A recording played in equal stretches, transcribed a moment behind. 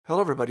Hello,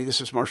 everybody. This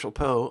is Marshall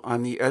Poe.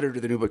 I'm the editor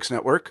of the New Books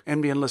Network.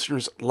 NBN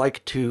listeners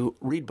like to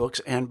read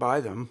books and buy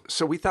them.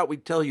 So we thought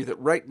we'd tell you that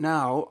right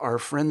now, our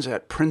friends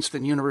at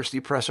Princeton University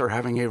Press are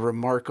having a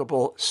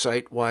remarkable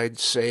site-wide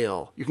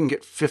sale. You can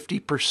get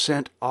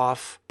 50%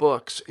 off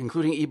books,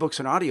 including ebooks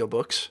and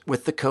audiobooks,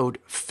 with the code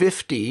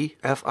 50,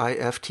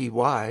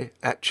 F-I-F-T-Y,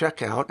 at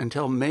checkout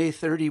until May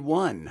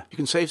 31. You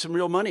can save some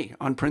real money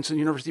on Princeton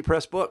University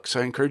Press books.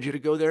 I encourage you to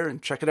go there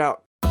and check it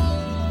out.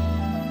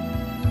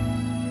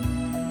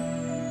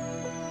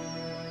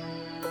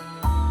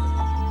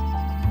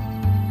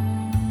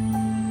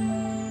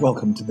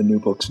 Welcome to the New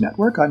Books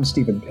Network. I'm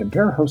Stephen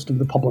Pimper, host of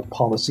the Public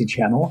Policy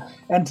Channel,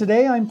 and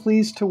today I'm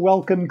pleased to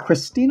welcome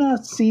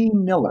Kristina C.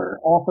 Miller,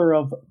 author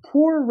of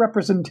Poor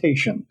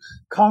Representation,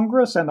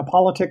 Congress and the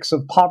Politics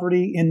of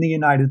Poverty in the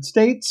United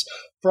States,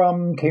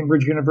 from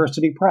Cambridge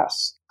University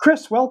Press.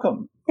 Chris,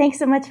 welcome. Thanks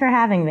so much for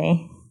having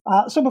me.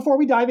 So before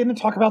we dive in and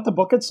talk about the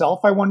book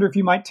itself, I wonder if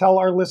you might tell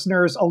our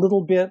listeners a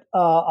little bit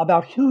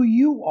about who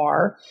you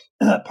are,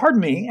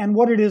 and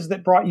what it is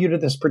that brought you to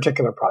this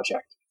particular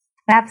project.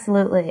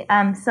 Absolutely.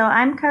 So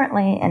I'm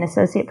currently an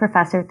associate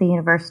professor at the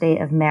University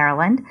of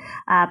Maryland.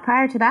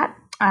 Prior to that,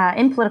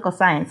 in political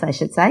science, I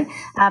should say.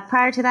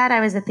 Prior to that, I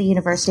was at the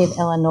University of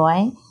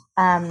Illinois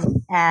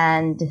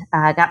and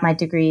got my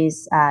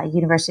degrees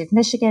University of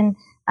Michigan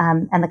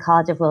and the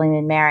College of William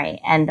and Mary,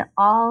 and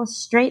all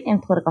straight in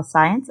political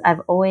science.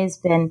 I've always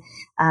been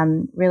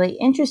really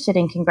interested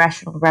in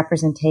congressional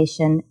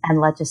representation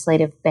and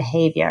legislative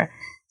behavior.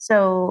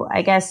 So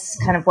I guess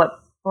kind of what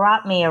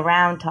brought me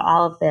around to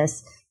all of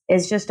this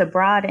is just a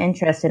broad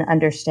interest in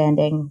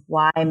understanding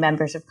why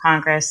members of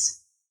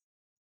Congress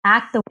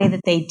act the way that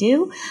they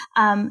do,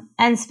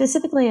 and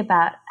specifically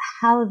about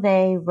how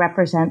they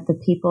represent the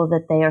people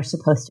that they are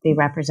supposed to be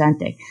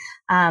representing.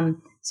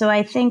 So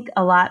I think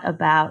a lot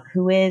about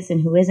who is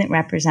and who isn't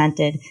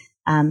represented,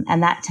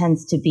 and that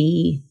tends to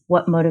be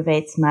what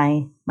motivates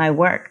my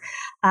work.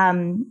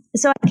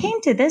 So I came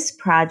to this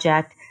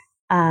project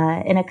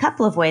in a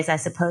couple of ways, I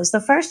suppose. The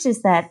first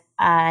is that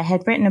I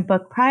had written a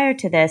book prior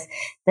to this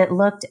that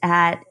looked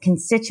at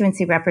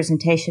constituency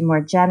representation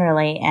more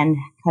generally and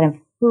kind of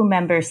who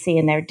members see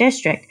in their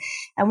district.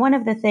 And one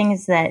of the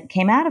things that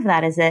came out of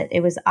that is that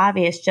it was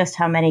obvious just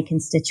how many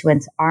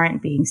constituents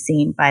aren't being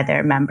seen by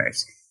their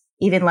members.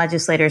 Even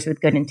legislators with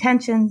good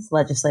intentions,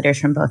 legislators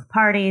from both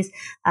parties,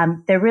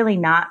 they're really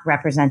not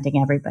representing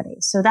everybody.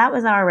 So that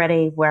was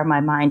already where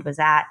my mind was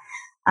at.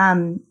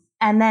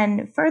 And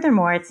then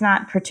furthermore, it's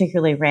not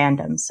particularly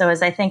random. So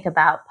as I think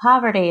about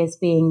poverty as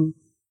being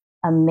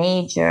a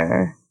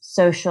major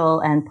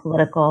social and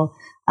political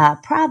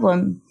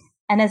problem,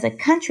 and as a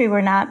country,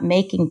 we're not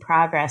making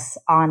progress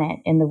on it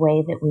in the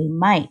way that we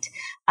might.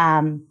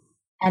 And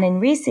in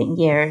recent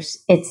years,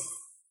 it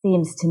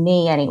seems to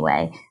me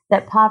anyway,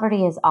 that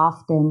poverty is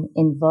often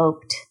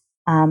invoked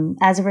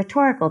as a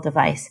rhetorical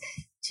device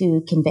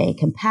to convey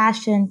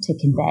compassion, to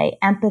convey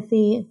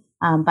empathy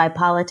by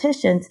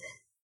politicians.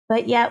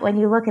 But yet, when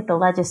you look at the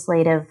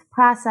legislative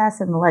process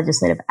and the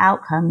legislative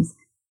outcomes,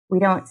 we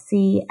don't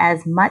see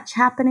as much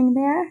happening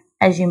there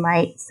as you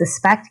might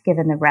suspect,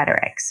 given the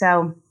rhetoric.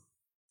 So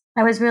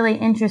I was really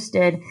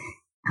interested,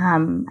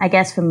 I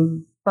guess,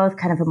 from both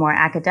kind of a more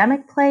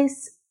academic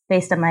place,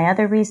 based on my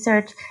other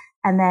research,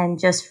 and then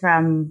just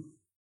from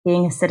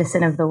being a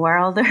citizen of the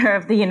world or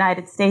of the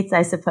United States,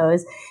 I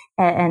suppose,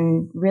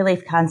 and really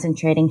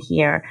concentrating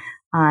here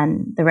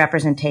on the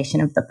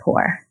representation of the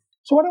poor.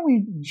 So why don't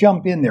we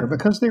jump in there?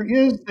 Because there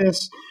is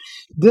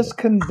this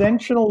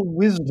conventional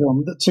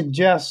wisdom that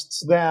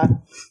suggests that,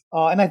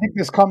 and I think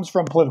this comes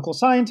from political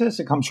scientists,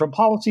 it comes from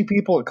policy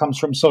people, it comes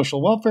from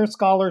social welfare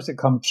scholars, it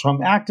comes from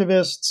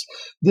activists,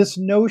 this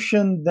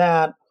notion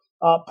that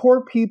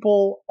poor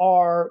people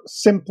are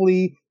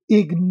simply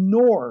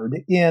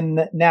ignored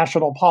in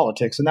national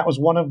politics. And that was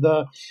one of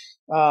the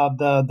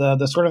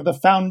sort of the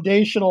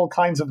foundational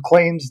kinds of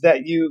claims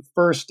that you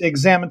first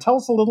examined. Tell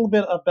us a little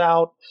bit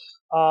about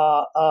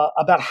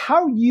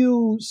how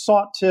you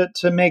sought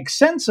to make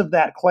sense of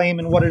that claim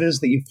and what it is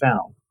that you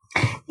found.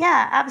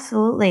 Yeah,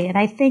 absolutely. And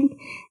I think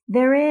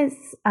there is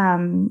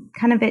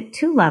kind of at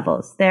two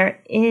levels.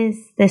 There is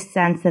this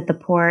sense that the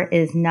poor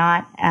is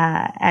not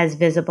as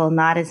visible,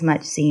 not as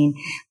much seen.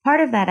 Part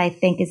of that, I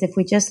think, is if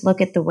we just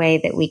look at the way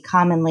that we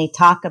commonly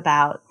talk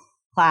about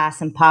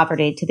class and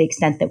poverty to the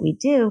extent that we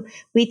do,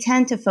 we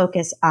tend to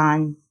focus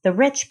on the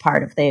rich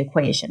part of the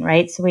equation,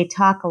 right? So we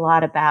talk a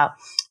lot about,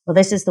 well,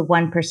 this is the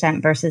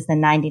 1% versus the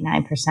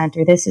 99%,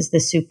 or this is the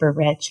super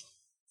rich.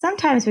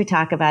 Sometimes we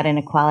talk about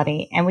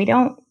inequality and we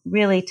don't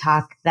really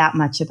talk that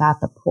much about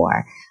the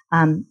poor.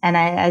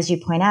 As you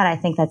point out, I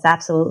think that's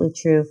absolutely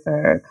true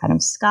for kind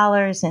of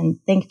scholars and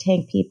think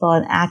tank people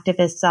and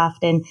activists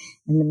often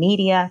in the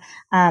media.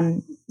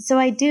 So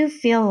I do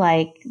feel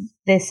like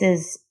this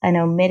is an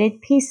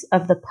omitted piece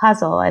of the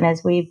puzzle. And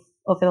as we've,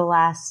 over the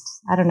last,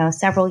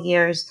 several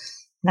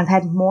years, and I've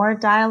had more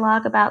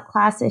dialogue about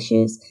class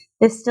issues,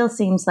 this still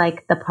seems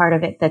like the part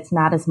of it that's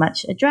not as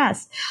much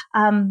addressed.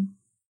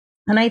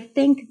 And I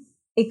think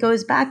it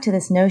goes back to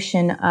this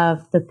notion of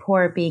the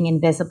poor being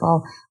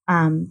invisible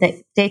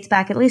that dates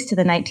back at least to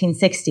the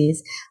 1960s.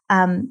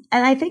 And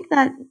I think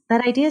that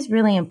that idea is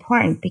really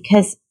important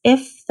because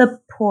if the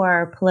poor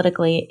are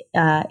politically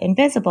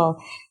invisible,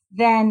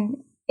 then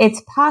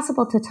it's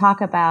possible to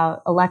talk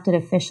about elected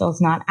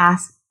officials not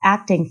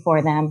acting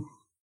for them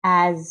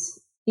as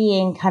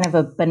being kind of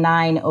a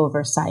benign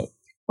oversight.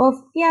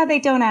 Well, yeah, they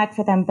don't act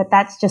for them, but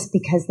that's just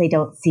because they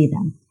don't see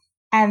them.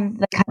 And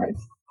the kind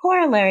of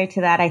corollary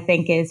to that, I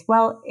think, is,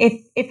 well,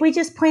 if we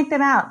just point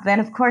them out, then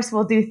of course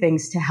we'll do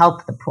things to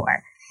help the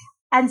poor.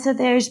 And so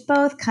there's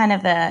both kind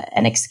of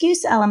an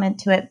excuse element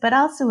to it, but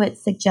also it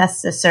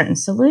suggests a certain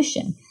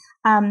solution.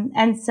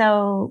 And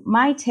so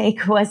my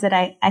take was that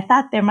I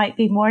thought there might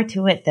be more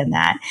to it than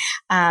that.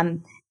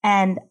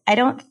 And I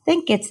don't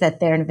think it's that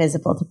they're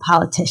invisible to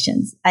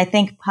politicians. I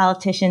think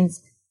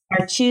politicians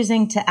are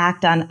choosing to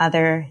act on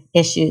other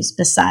issues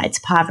besides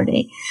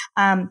poverty.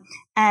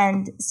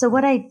 And so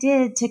what I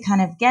did to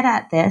kind of get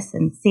at this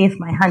and see if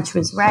my hunch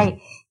was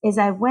right is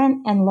I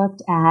went and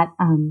looked at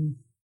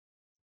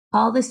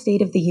all the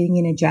State of the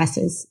Union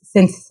addresses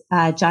since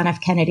John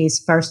F.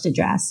 Kennedy's first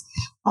address,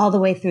 all the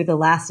way through the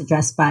last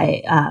address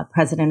by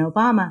President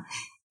Obama.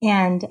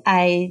 And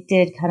I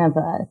did kind of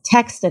a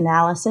text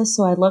analysis.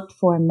 So I looked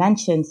for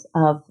mentions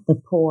of the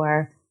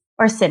poor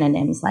or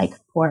synonyms like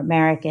poor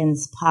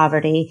Americans,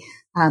 poverty,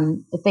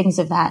 things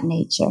of that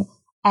nature,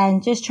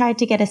 and just tried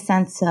to get a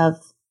sense of,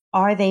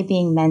 are they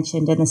being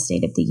mentioned in the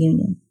State of the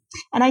Union?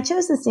 And I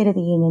chose the State of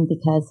the Union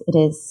because it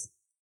is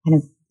kind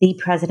of the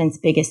president's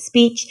biggest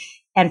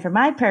speech. And for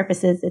my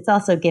purposes, it's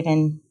also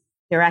given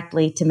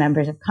directly to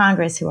members of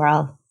Congress who are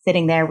all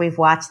sitting there. We've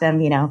watched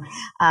them,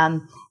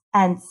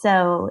 and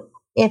so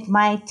if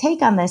my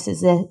take on this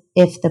is that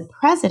if the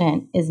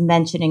president is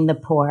mentioning the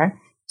poor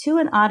to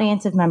an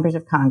audience of members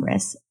of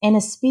Congress in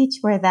a speech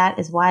where that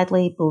is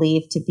widely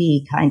believed to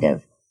be kind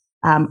of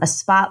a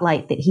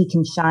spotlight that he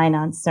can shine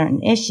on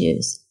certain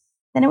issues,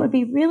 then it would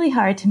be really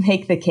hard to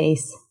make the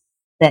case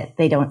that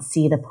they don't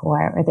see the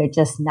poor or they're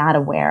just not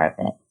aware of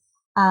it.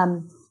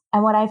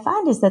 And what I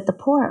find is that the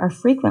poor are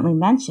frequently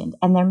mentioned,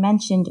 and they're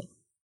mentioned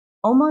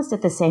almost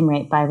at the same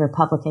rate by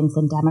Republicans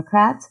and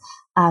Democrats.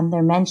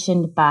 They're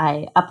mentioned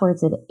by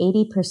upwards of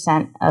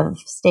 80% of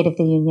State of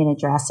the Union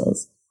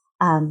addresses.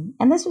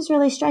 And this was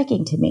really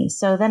striking to me.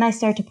 So then I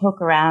started to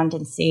poke around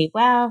and see,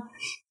 well,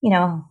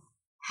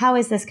 how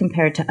is this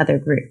compared to other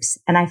groups?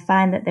 And I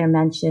find that they're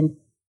mentioned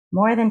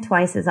more than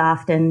twice as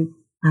often,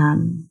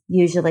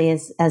 usually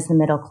as the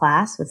middle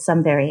class with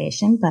some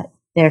variation, but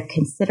they're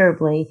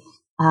considerably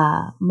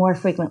more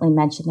frequently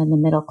mentioned than the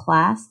middle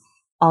class,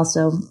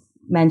 also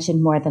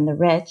mentioned more than the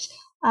rich.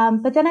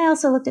 But then I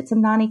also looked at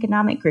some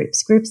non-economic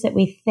groups that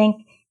we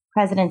think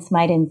presidents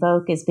might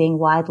invoke as being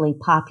widely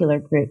popular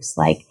groups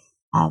like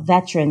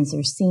veterans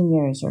or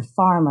seniors or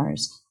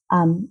farmers.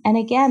 And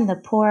again, the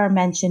poor are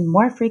mentioned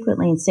more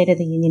frequently in State of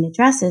the Union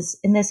addresses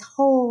in this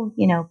whole,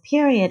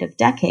 period of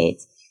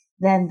decades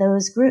than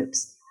those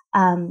groups.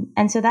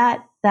 And so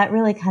that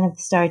really kind of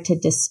started to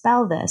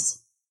dispel this.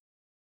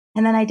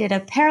 And then I did a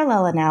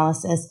parallel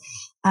analysis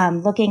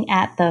looking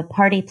at the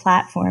party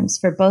platforms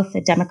for both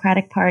the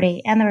Democratic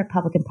Party and the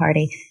Republican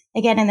Party,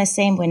 again, in the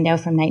same window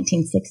from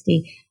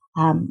 1960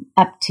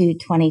 up to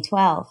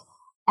 2012.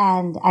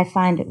 And I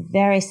find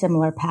very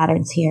similar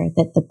patterns here,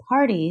 that the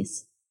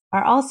parties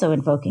are also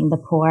invoking the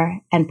poor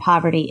and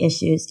poverty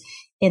issues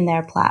in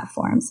their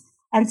platforms.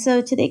 And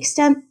so to the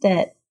extent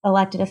that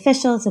elected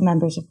officials and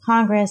members of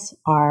Congress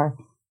are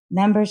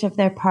members of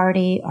their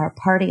party, are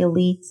party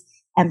elites,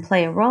 and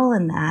play a role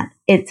in that,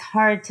 it's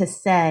hard to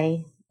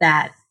say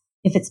that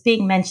if it's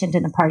being mentioned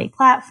in the party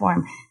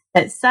platform,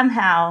 that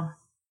somehow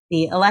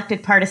the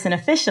elected partisan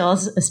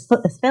officials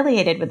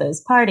affiliated with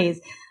those parties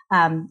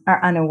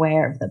are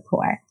unaware of the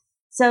poor.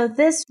 So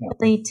this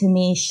really, to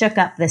me, shook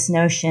up this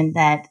notion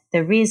that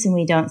the reason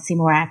we don't see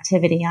more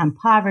activity on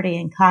poverty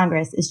in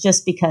Congress is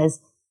just because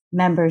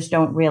members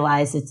don't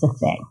realize it's a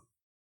thing.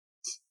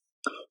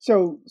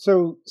 So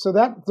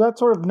that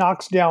sort of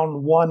knocks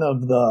down one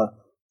of the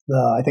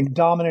I think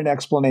dominant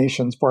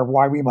explanations for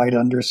why we might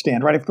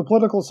understand, right? If the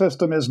political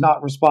system is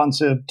not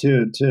responsive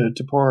to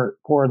poor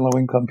and low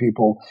income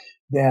people,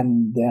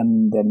 then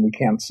we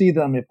can't see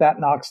them. If that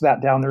knocks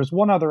that down, there's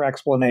one other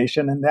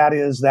explanation, and that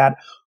is that,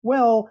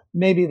 well,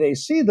 maybe they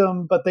see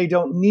them, but they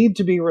don't need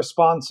to be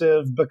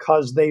responsive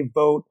because they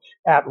vote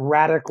at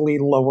radically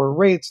lower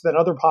rates than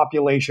other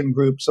population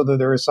groups, so that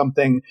there is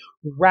something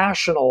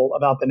rational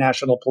about the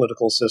national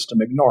political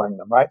system ignoring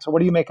them, right? So what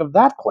do you make of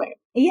that claim?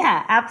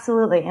 Yeah,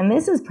 absolutely. And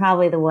this is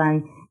probably the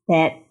one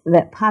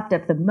that popped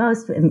up the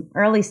most in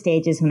early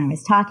stages when I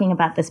was talking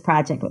about this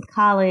project with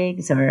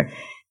colleagues or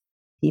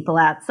people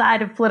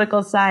outside of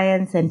political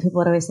science, and people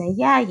would always say,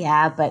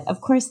 yeah, but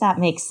of course that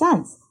makes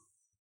sense.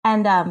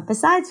 And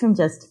besides from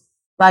just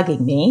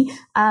bugging me,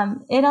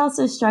 it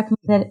also struck me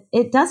that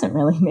it doesn't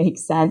really make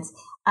sense.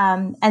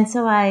 And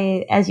so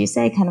I, as you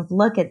say, kind of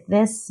look at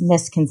this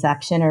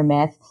misconception or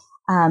myth,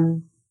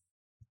 and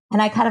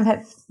I kind of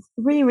have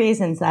three ways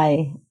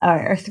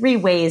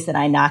that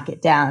I knock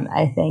it down,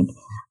 I think.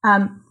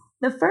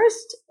 The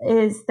first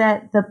is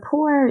that the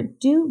poor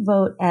do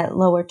vote at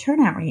lower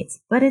turnout rates,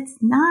 but it's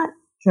not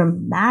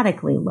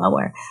dramatically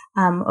lower.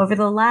 Over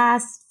the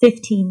last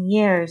 15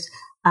 years,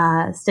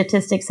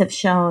 statistics have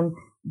shown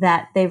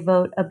that they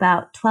vote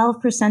about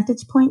 12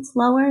 percentage points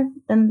lower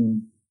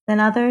than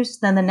others,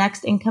 than the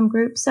next income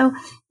group. So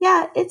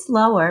yeah, it's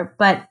lower,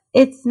 but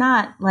it's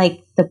not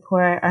like the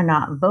poor are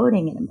not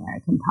voting in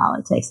American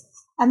politics.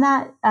 And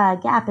that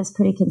gap is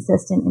pretty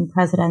consistent in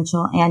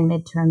presidential and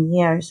midterm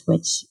years,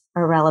 which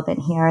are relevant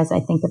here as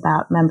I think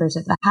about members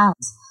of the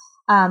House.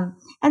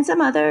 And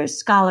some other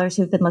scholars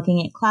who've been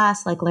looking at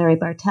class, like Larry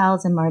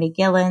Bartels and Marty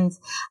Gillens,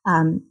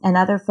 and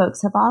other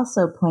folks have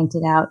also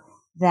pointed out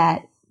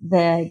that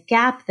the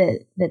gap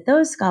that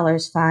those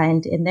scholars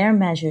find in their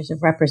measures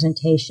of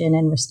representation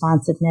and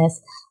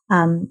responsiveness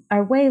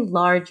are way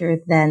larger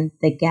than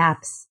the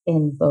gaps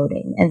in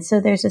voting. And so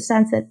there's a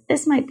sense that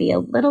this might be a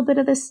little bit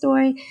of the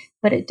story,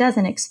 but it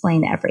doesn't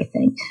explain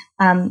everything.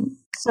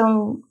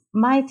 So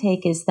my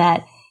take is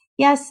that,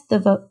 yes,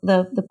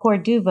 the poor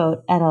do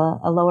vote at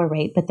a lower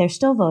rate, but they're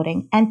still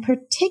voting. And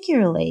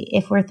particularly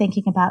if we're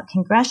thinking about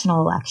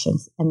congressional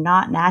elections and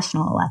not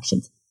national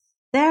elections,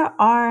 there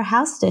are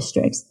House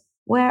districts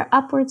where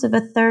upwards of a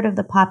third of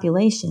the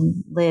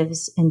population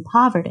lives in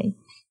poverty.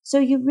 So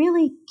you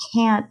really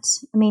can't,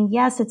 I mean,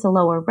 yes, it's a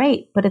lower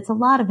rate, but it's a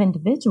lot of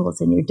individuals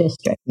in your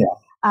district. Yeah.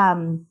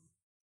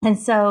 And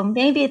so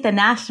maybe at the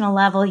national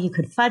level, you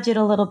could fudge it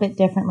a little bit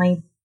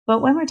differently.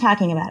 But when we're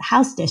talking about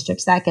House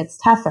districts, that gets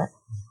tougher.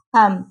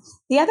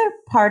 The other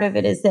part of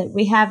it is that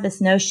we have this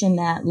notion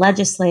that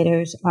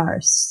legislators are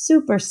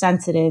super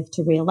sensitive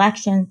to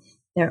reelection.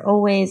 They're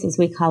always, as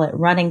we call it,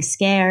 running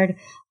scared.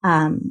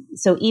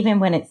 So even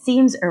when it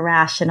seems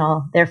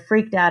irrational, they're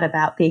freaked out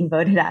about being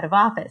voted out of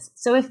office.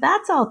 So if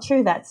that's all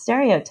true, that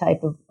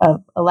stereotype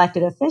of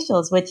elected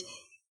officials, which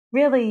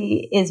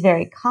really is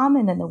very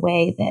common in the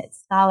way that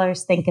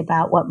scholars think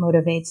about what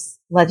motivates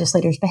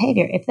legislators'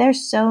 behavior, if they're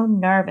so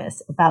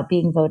nervous about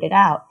being voted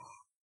out,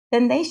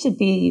 then they should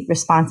be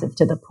responsive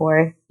to the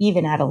poor,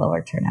 even at a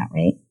lower turnout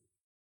rate.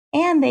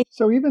 And they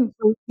go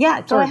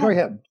ahead.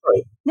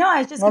 Sorry. No, I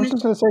was just going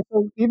to say.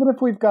 So even if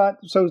we've got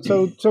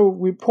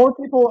poor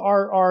people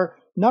are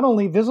not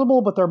only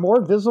visible, but they're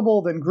more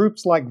visible than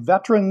groups like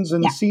veterans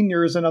and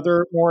seniors and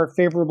other more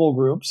favorable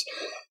groups.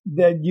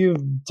 That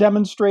you've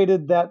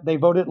demonstrated that they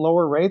vote at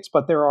lower rates,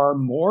 but there are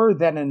more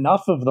than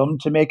enough of them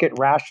to make it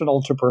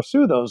rational to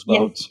pursue those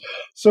votes. Yeah.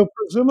 So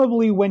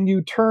presumably when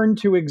you turn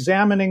to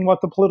examining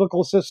what the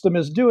political system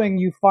is doing,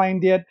 you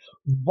find it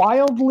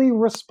wildly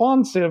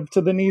responsive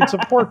to the needs of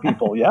poor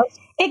people, yes?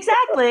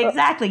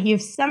 Exactly.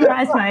 You've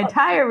summarized my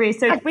entire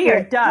research. We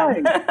are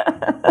done.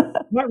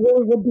 That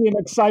really would be an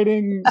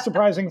exciting,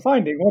 surprising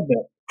finding, wouldn't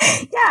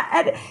it? Yeah,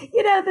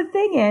 and the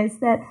thing is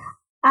that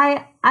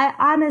I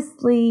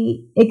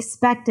honestly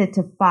expected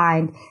to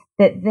find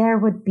that there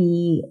would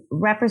be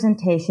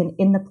representation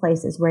in the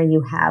places where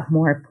you have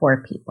more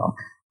poor people.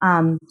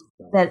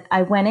 That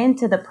I went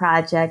into the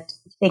project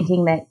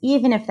thinking that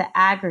even if the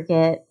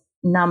aggregate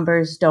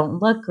numbers don't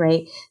look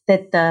great,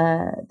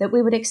 that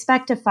we would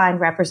expect to find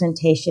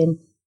representation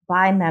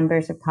by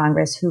members of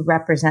Congress who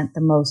represent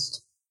the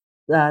most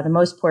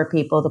poor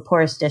people, the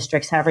poorest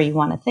districts, however you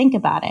want to think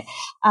about it.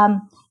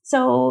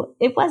 So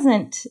it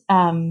wasn't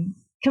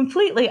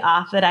completely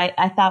off that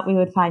I thought we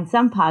would find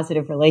some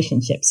positive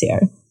relationships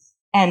here.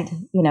 And,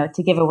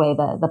 to give away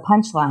the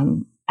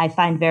punchline, I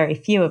find very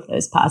few of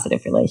those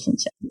positive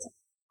relationships.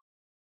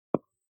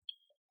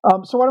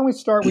 So why don't we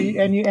start?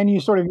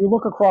 You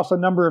look across a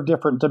number of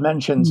different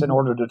dimensions in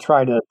order to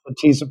try to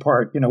tease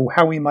apart,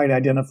 how we might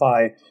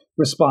identify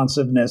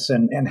responsiveness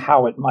and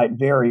how it might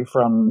vary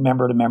from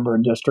member to member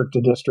and district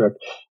to district.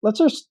 Let's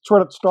just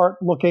sort of start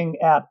looking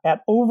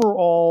at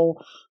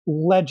overall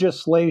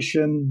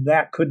legislation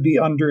that could be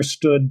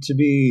understood to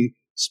be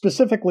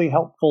specifically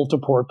helpful to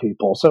poor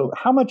people. So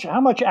how much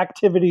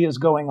activity is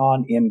going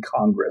on in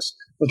Congress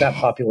with that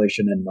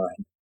population in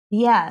mind?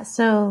 Yeah,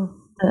 so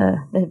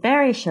the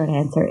very short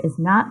answer is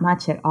not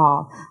much at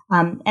all.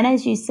 And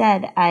as you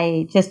said,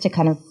 just to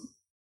kind of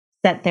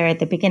set there at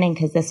the beginning,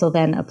 because this will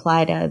then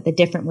apply to the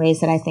different ways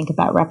that I think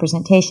about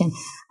representation,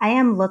 I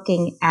am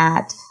looking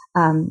at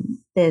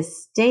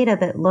this data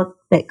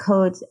that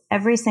codes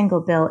every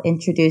single bill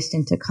introduced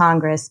into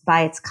Congress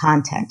by its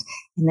content.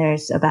 And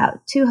there's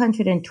about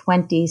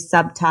 220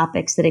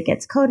 subtopics that it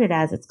gets coded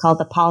as. It's called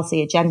the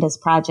Policy Agendas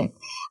Project.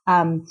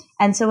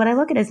 And so what I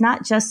look at is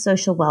not just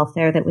social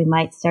welfare that we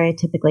might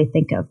stereotypically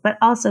think of, but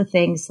also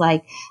things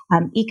like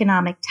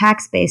economic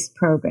tax-based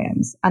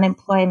programs,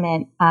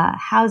 unemployment,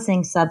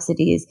 housing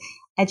subsidies,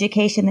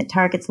 education that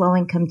targets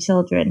low-income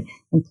children,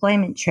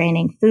 employment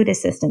training, food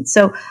assistance.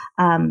 So,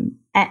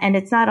 and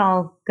it's not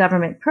all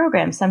government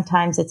programs.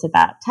 Sometimes it's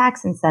about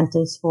tax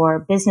incentives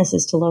for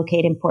businesses to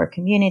locate in poor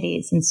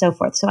communities and so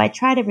forth. So I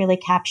try to really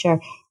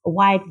capture a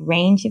wide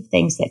range of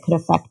things that could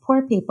affect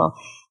poor people.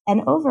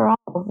 And overall,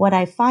 what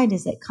I find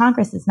is that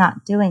Congress is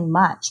not doing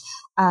much.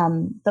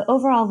 the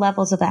overall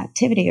levels of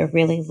activity are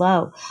really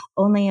low.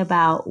 Only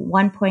about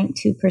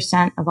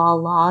 1.2% of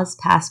all laws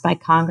passed by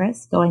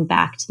Congress going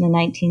back to the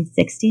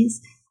 1960s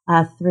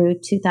through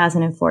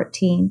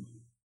 2014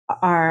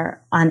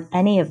 are on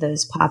any of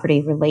those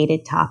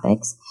poverty-related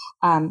topics.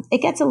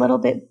 It gets a little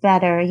bit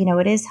better.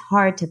 It is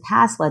hard to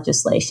pass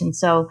legislation.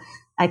 So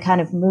I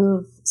kind of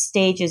move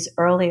stages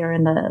earlier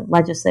in the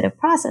legislative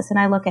process and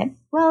I look at,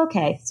 well,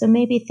 okay, so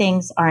maybe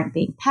things aren't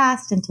being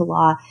passed into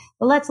law,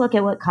 but let's look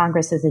at what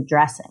Congress is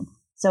addressing.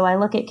 So I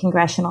look at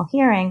congressional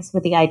hearings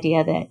with the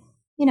idea that,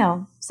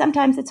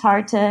 sometimes it's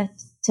hard to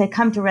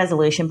come to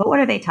resolution, but what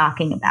are they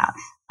talking about?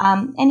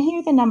 And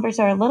here the numbers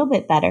are a little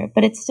bit better,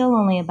 but it's still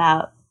only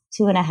about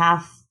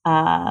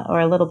 2.5% or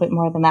a little bit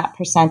more than that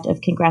 %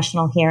 of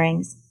congressional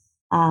hearings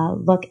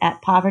look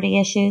at poverty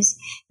issues.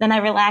 Then I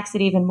relax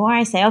it even more.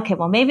 I say, okay,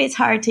 well, maybe it's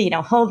hard to,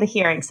 hold the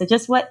hearing. So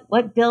just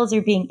what bills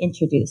are being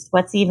introduced?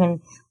 What's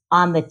even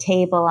on the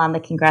table on the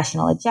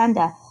congressional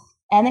agenda?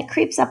 And it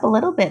creeps up a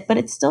little bit, but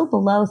it's still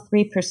below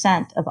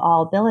 3% of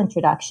all bill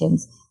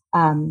introductions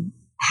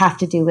have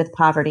to do with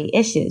poverty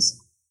issues.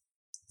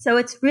 So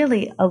it's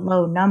really a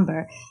low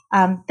number.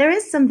 There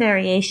is some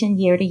variation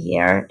year to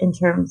year in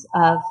terms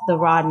of the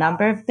raw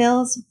number of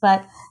bills,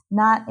 but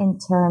not in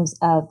terms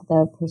of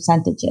the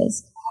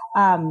percentages.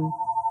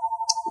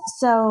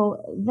 So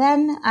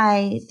then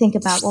I think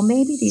about, well,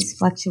 maybe these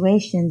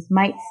fluctuations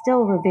might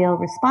still reveal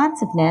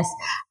responsiveness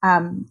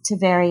to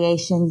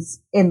variations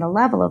in the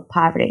level of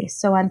poverty.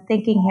 So I'm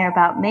thinking here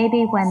about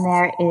maybe when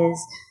there is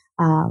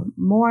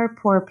more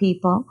poor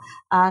people,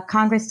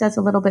 Congress does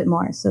a little bit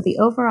more. So the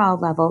overall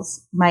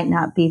levels might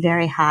not be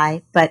very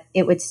high, but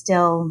it would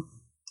still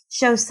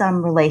show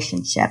some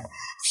relationship.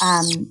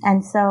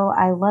 And so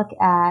I look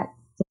at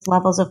the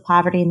levels of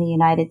poverty in the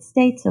United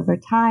States over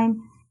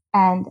time,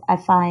 and I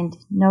find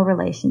no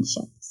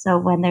relationship. So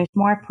when there's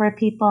more poor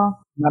people,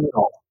 not at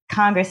all.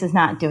 Congress is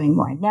not doing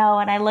more. No,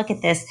 and I look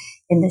at this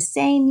in the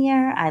same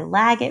year, I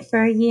lag it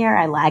for a year,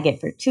 I lag it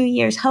for 2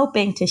 years,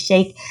 hoping to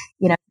shake,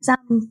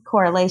 some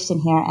correlation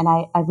here, and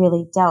I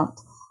really don't.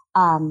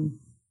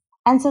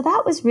 And so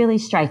that was really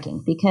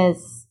striking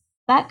because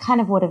that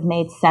kind of would have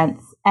made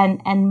sense.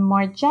 And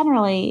more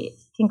generally,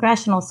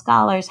 congressional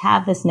scholars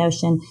have this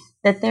notion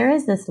that there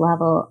is this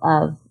level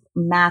of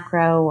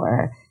macro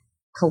or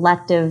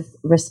collective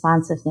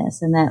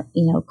responsiveness, and that,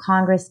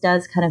 Congress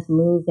does kind of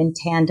move in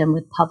tandem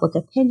with public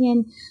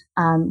opinion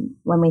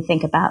when we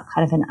think about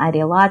kind of an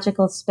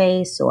ideological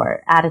space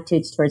or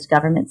attitudes towards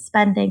government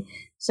spending.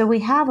 So we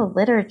have a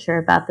literature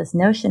about this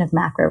notion of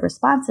macro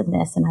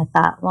responsiveness, and I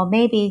thought, well,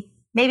 maybe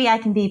I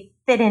can be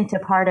fit into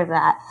part of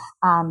that,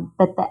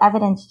 but the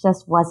evidence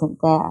just wasn't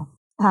there.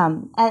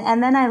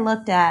 And then I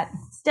looked at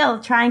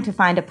still trying to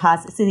find a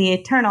positive, so the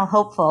eternal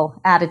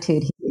hopeful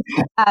attitude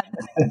here.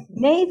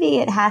 Maybe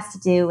it has to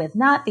do with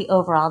not the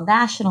overall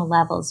national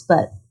levels,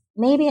 but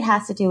maybe it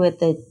has to do with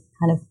the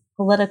kind of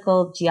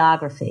political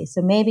geography.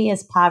 So maybe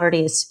as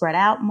poverty is spread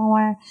out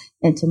more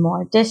into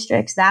more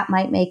districts, that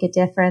might make a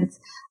difference.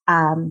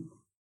 And,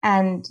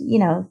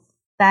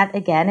 that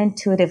again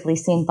intuitively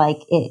seemed like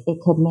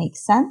it could make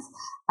sense.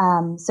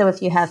 So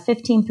if you have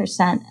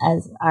 15%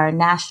 as our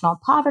national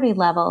poverty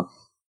level,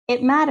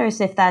 it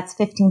matters if that's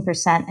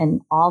 15%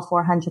 in all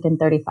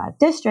 435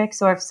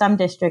 districts, or if some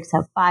districts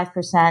have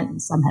 5%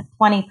 and some have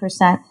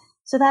 20%.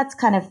 So that's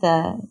kind of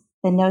the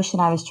notion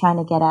I was trying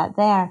to get at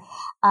there.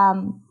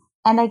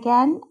 And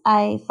again,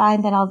 I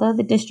find that although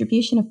the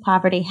distribution of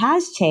poverty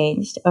has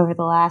changed over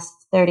the last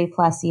 30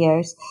 plus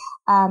years,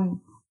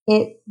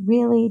 it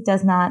really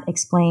does not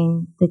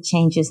explain the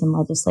changes in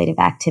legislative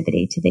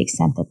activity to the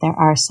extent that there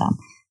are some.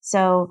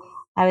 So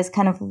I was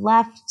kind of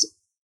left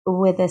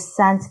with a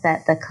sense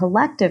that the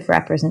collective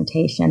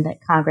representation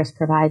that Congress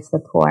provides the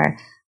poor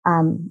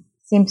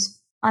seems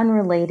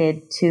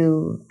unrelated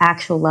to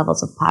actual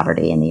levels of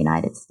poverty in the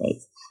United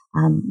States,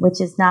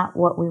 which is not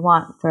what we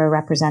want for a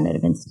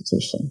representative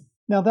institution.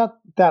 Now,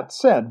 that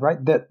said,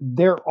 right, that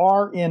there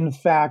are, in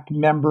fact,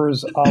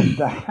 members of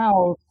the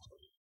House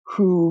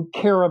who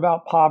care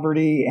about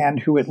poverty and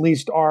who at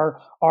least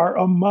are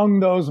among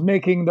those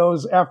making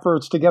those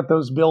efforts to get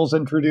those bills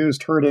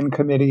introduced, heard in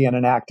committee, and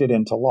enacted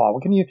into law.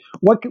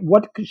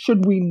 What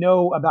should we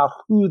know about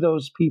who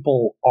those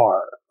people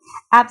are?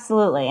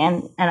 Absolutely.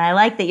 And I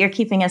like that you're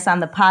keeping us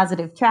on the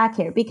positive track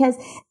here, because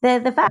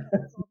the fact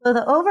so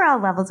the overall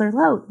levels are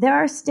low. There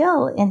are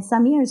still, in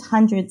some years,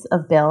 hundreds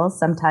of bills,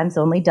 sometimes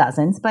only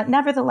dozens, but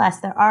nevertheless,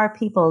 there are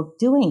people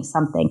doing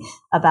something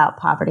about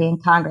poverty in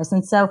Congress.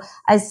 And so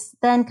I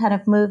then kind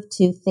of moved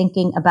to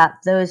thinking about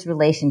those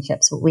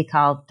relationships, what we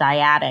call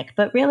dyadic,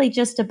 but really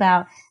just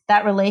about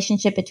that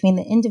relationship between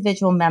the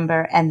individual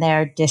member and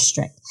their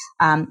district.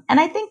 And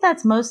I think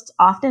that's most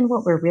often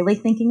what we're really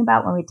thinking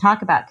about when we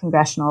talk about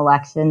congressional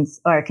elections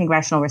or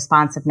congressional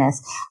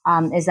responsiveness,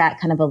 is that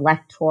kind of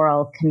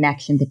electoral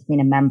connection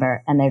between a member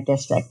member and their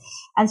district.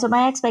 And so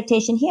my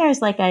expectation here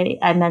is, like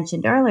I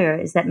mentioned earlier,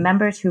 is that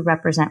members who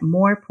represent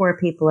more poor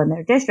people in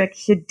their district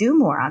should do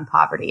more on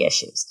poverty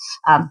issues.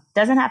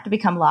 Doesn't have to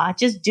become law,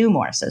 just do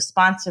more. So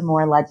sponsor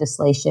more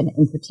legislation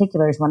in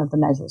particular is one of the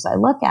measures I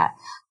look at,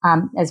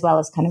 as well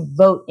as kind of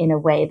vote in a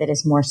way that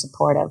is more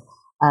supportive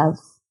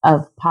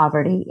of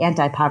poverty,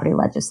 anti-poverty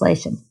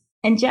legislation.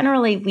 And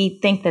generally, we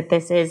think that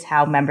this is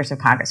how members of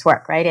Congress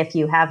work, right? If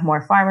you have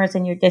more farmers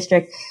in your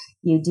district,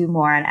 you do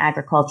more on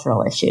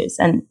agricultural issues.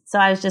 And so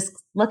I was just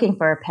looking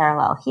for a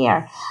parallel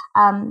here.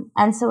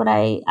 And so what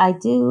I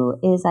do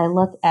is I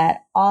look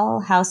at all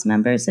House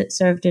members that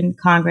served in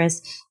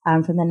Congress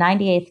from the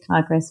 98th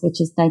Congress,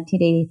 which is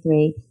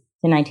 1983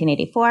 to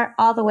 1984,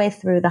 all the way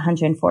through the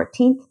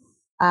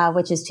 114th,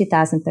 which is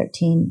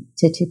 2013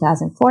 to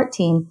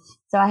 2014.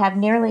 So I have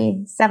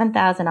nearly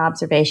 7,000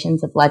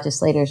 observations of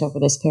legislators over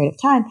this period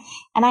of time.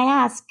 And I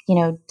ask,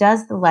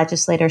 does the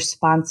legislator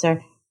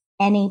sponsor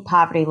any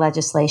poverty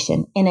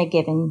legislation in a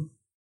given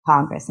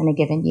Congress, in a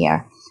given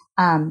year?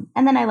 And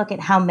then I look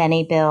at how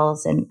many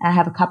bills, and I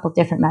have a couple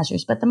different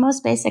measures, but the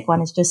most basic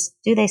one is just,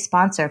 do they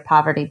sponsor a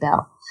poverty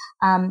bill?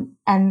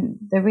 And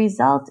the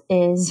result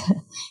is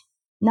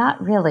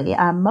not really.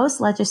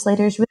 Most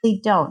legislators really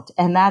don't,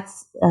 and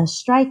that's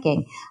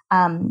striking.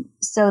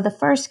 So the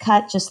first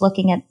cut, just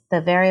looking at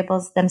the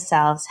variables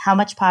themselves, how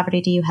much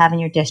poverty do you have in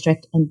your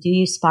district, and do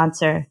you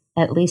sponsor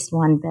at least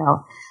one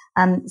bill?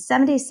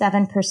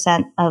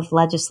 77% of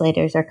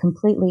legislators are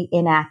completely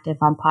inactive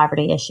on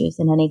poverty issues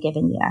in any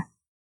given year.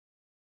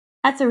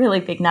 That's a really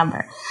big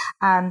number.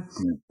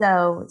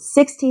 So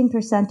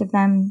 16% of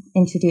them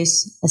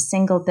introduce a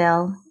single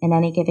bill in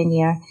any given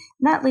year.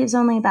 And that leaves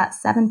only about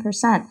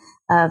 7%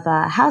 of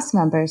House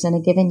members in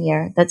a given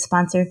year that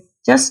sponsor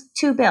just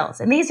two bills.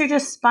 And these are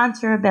just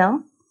sponsor a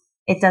bill.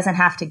 It doesn't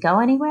have to go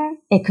anywhere.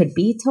 It could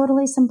be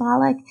totally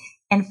symbolic.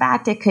 In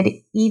fact, it could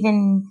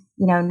even,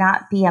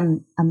 not be a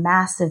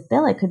massive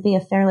bill. It could be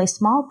a fairly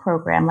small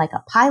program, like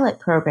a pilot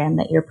program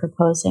that you're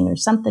proposing or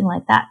something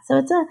like that. So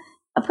it's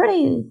a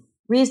pretty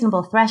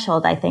reasonable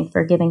threshold, I think,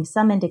 for giving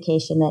some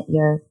indication that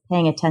you're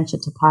paying attention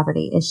to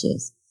poverty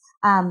issues.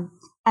 And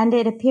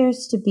it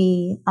appears to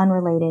be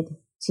unrelated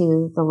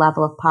to the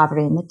level of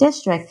poverty in the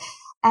district.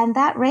 And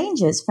that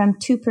ranges from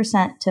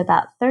 2% to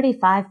about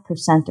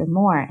 35% or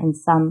more in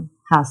some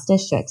House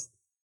districts.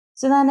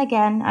 So then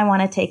again, I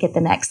want to take it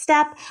the next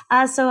step.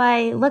 So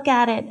I look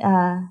at it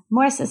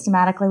more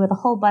systematically with a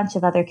whole bunch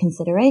of other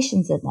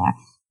considerations in there.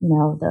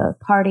 The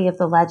party of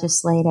the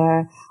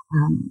legislator,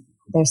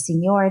 their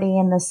seniority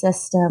in the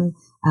system,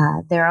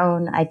 their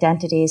own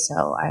identity,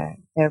 so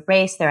their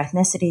race, their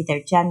ethnicity,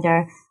 their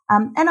gender,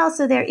 and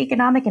also their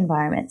economic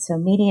environment, so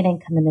median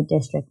income in the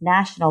district,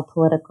 national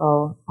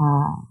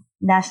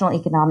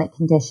economic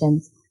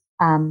conditions,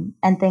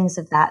 and things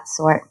of that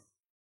sort.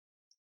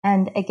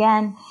 And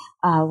again,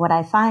 what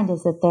I find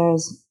is that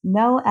there's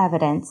no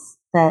evidence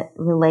that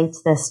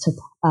relates this to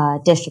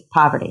district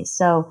poverty.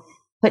 So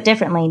put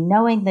differently,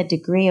 knowing the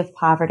degree of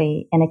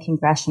poverty in a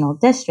congressional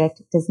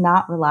district does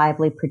not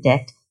reliably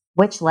predict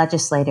which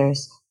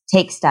legislators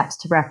take steps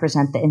to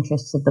represent the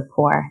interests of the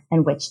poor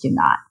and which do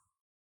not.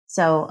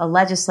 So a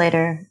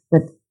legislator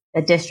with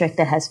a district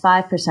that has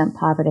 5%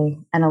 poverty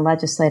and a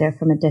legislator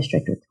from a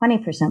district with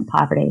 20%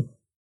 poverty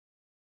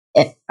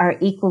are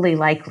equally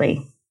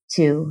likely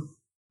to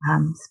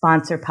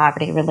sponsor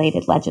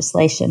poverty-related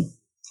legislation.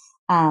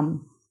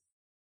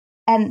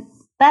 And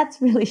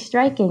that's really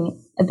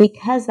striking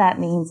because that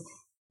means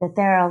that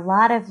there are a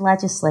lot of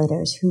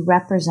legislators who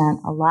represent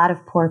a lot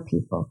of poor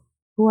people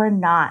who are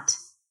not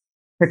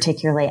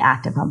particularly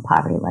active on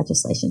poverty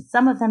legislation.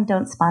 Some of them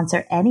don't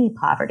sponsor any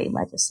poverty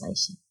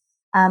legislation.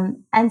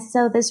 And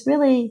so this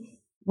really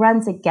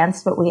runs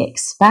against what we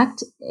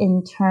expect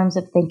in terms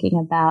of thinking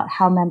about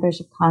how members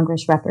of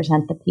Congress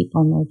represent the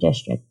people in their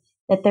district,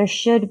 that there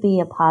should be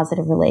a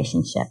positive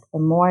relationship. The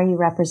more you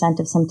represent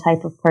of some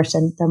type of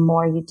person, the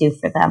more you do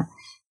for them.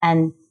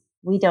 And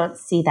we don't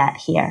see that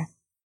here.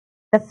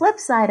 The flip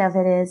side of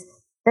it is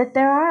that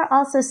there are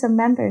also some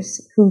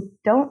members who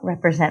don't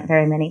represent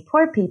very many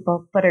poor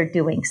people, but are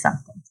doing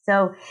something.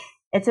 So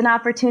it's an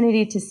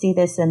opportunity to see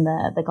this in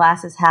the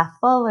glass is half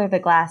full or the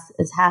glass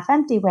is half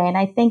empty way. And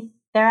I think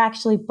they're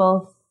actually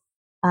both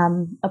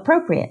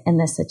appropriate in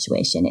this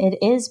situation.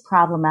 It is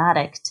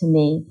problematic to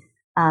me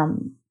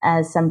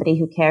as somebody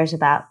who cares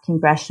about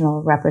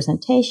congressional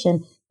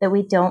representation that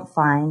we don't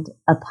find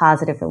a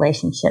positive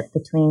relationship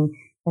between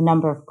the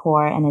number of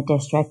poor in a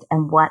district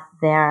and what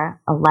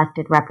their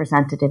elected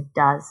representative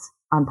does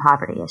on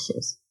poverty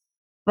issues.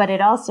 But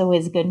it also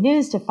is good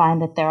news to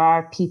find that there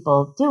are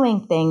people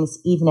doing things,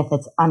 even if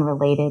it's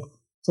unrelated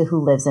to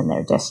who lives in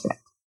their district.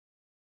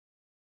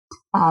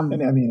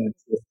 And I mean,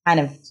 it kind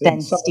of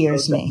then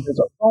steers me. There's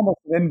almost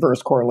an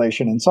inverse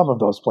correlation in some of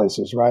those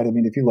places, right? I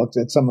mean, if you looked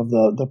at some of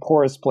the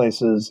poorest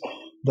places,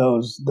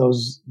 those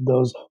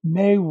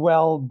may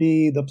well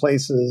be the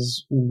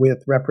places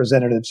with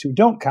representatives who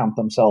don't count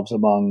themselves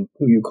among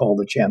who you call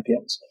the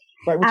champions,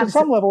 right? Which at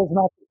some level is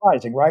not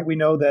surprising, right? We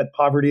know that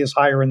poverty is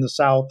higher in the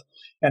South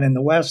and in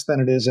the West than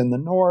it is in the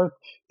North.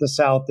 The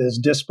South is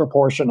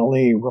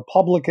disproportionately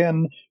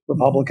Republican.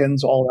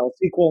 Republicans, all else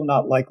equal,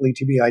 not likely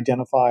to be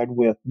identified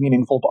with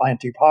meaningful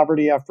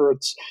anti-poverty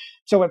efforts.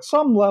 So at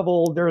some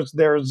level,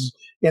 there's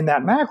in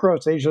that macro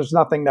stage, there's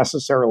nothing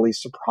necessarily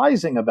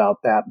surprising about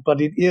that.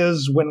 But it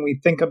is, when we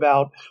think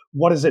about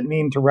what does it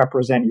mean to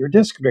represent your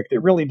district,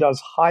 it really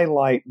does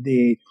highlight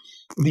the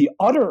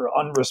utter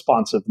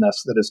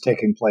unresponsiveness that is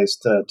taking place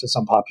to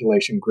some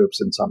population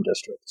groups in some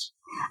districts.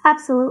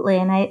 Absolutely.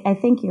 And I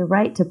think you're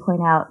right to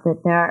point out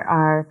that there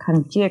are kind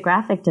of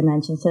geographic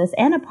dimensions to this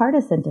and a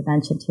partisan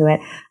dimension to it,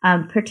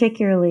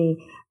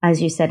 particularly,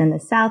 as you said, in the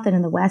South and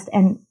in the West,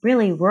 and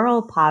really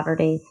rural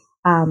poverty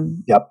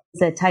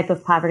is a type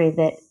of poverty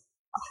that,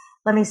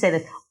 let me say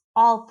that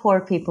all poor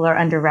people are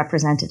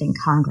underrepresented in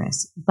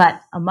Congress,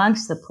 but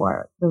amongst the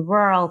poor, the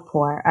rural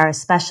poor are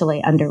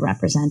especially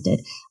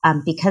underrepresented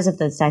because of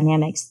those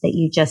dynamics that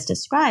you just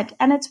described.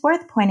 And it's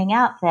worth pointing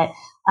out that,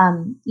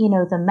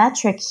 the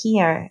metric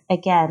here,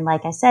 again,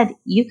 like I said,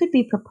 you could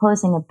be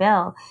proposing a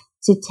bill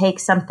to take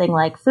something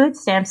like food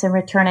stamps and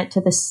return it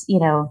to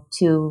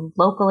to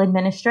local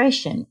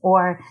administration,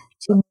 or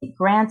to make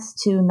grants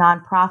to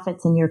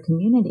nonprofits in your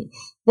community.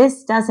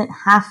 This doesn't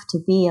have to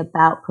be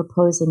about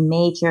proposing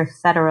major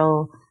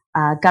federal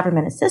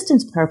government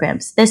assistance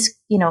programs. This,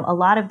 a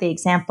lot of the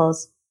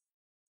examples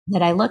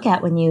that I look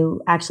at when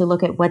you actually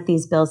look at what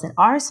these bills that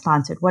are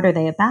sponsored, what are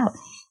they about?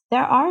 There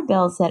are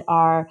bills that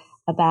are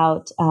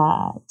about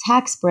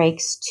tax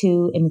breaks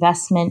to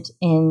investment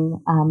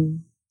in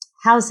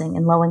housing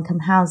and low-income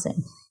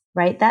housing.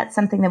 Right? That's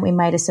something that we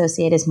might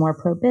associate as more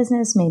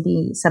pro-business,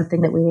 maybe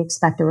something that we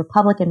expect a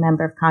Republican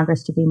member of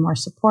Congress to be more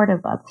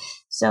supportive of.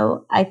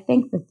 So I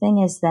think the thing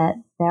is that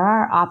there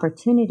are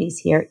opportunities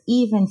here,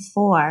 even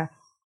for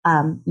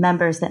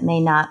members that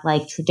may not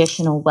like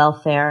traditional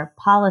welfare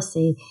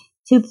policy,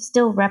 to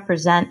still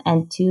represent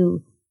and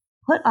to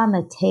put on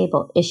the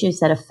table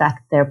issues that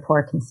affect their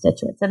poor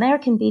constituents. And there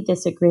can be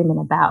disagreement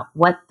about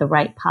what the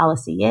right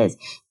policy is.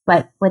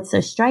 But what's so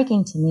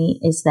striking to me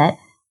is that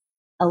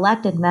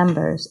elected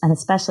members, and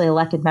especially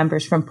elected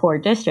members from poor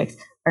districts,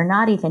 are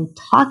not even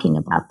talking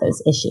about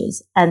those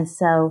issues. And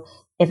so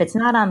if it's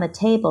not on the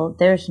table,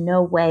 there's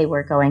no way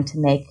we're going to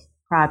make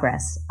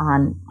progress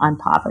on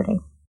poverty.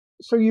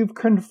 So you've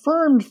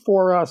confirmed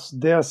for us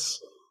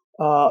this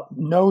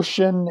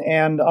notion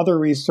and other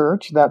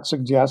research that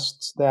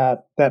suggests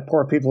that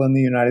poor people in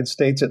the United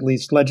States, at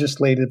least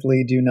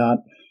legislatively, do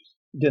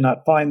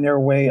not find their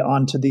way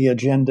onto the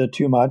agenda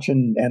too much,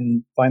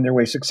 and find their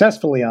way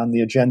successfully on the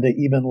agenda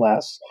even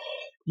less.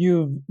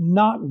 You've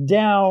knocked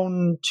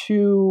down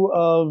two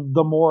of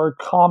the more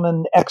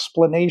common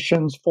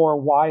explanations for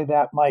why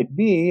that might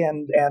be,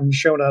 and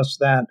shown us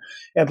that,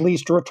 at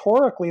least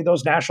rhetorically,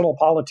 those national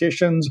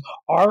politicians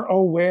are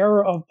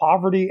aware of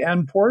poverty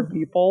and poor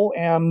people,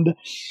 and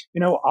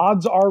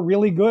odds are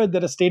really good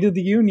that a State of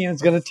the Union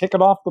is going to tick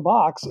it off the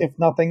box, if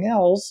nothing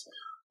else,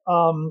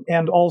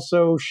 and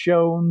also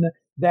shown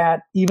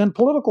that even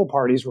political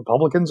parties,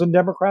 Republicans and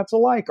Democrats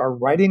alike, are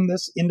writing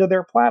this into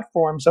their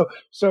platform.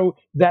 So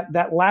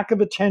that lack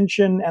of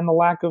attention and the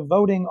lack of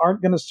voting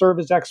aren't going to serve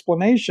as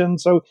explanation.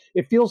 So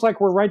it feels like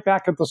we're right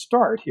back at the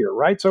start here,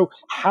 right? So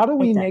how do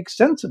we make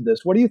sense of this?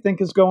 What do you think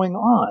is going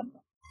on?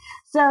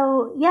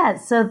 So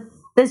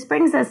this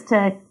brings us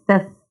to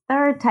the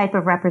third type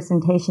of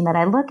representation that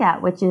I look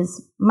at, which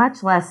is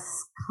much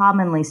less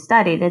commonly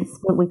studied. It's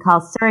what we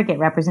call surrogate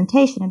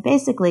representation. And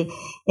basically,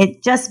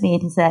 it just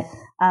means that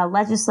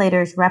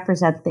legislators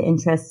represent the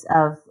interests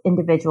of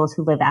individuals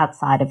who live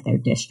outside of their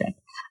district.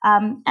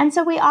 And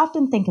so we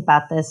often think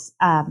about this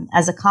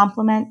as a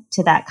complement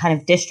to that kind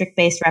of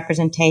district-based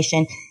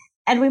representation.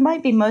 And we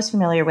might be most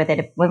familiar with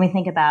it when we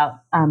think about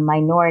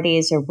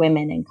minorities or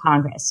women in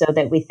Congress, so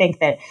that we think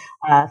that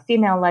a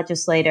female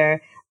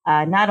legislator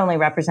not only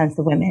represents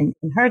the women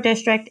in her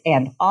district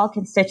and all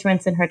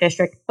constituents in her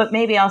district, but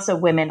maybe also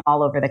women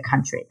all over the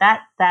country.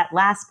 That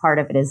last part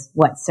of it is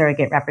what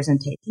surrogate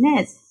representation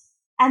is.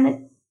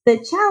 And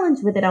the challenge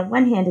with it on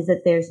one hand is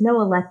that there's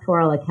no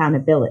electoral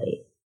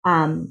accountability.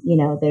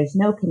 There's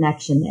no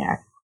connection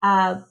there.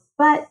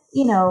 But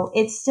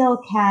it still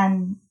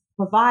can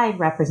provide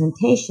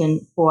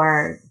representation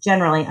for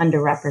generally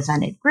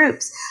underrepresented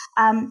groups.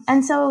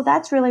 And so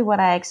that's really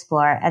what I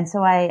explore. And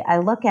so I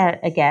look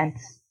at, again,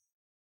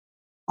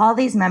 all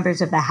these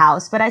members of the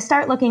House, but I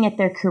start looking at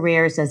their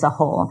careers as a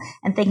whole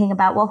and thinking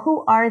about, well,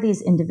 who are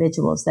these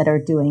individuals that are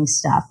doing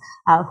stuff?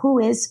 Who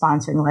is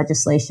sponsoring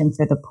legislation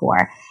for the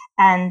poor?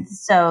 And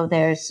so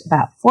there's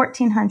about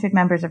 1,400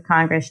 members of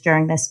Congress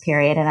during this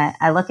period, and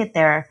I look at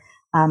their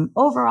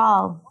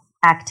overall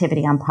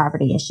activity on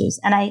poverty issues.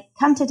 And I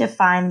come to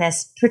define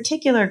this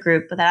particular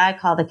group that I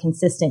call the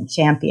consistent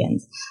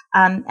champions.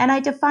 And I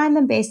define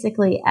them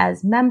basically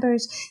as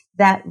members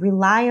that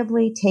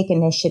reliably take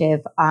initiative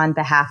on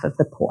behalf of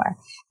the poor.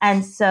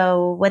 And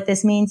so what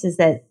this means is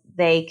that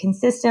they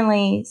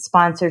consistently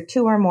sponsor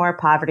 2 or more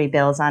poverty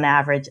bills on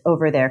average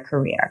over their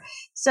career.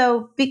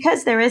 So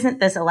because there isn't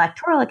this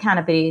electoral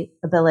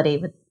accountability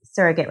with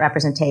surrogate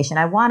representation,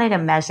 I wanted a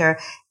measure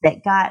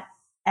that got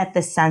at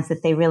the sense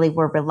that they really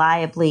were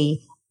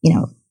reliably,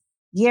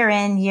 year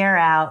in, year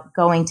out,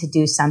 going to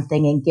do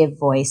something and give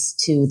voice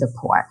to the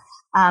poor.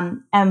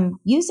 And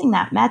using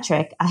that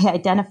metric, I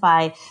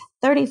identify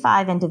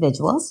 35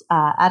 individuals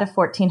out of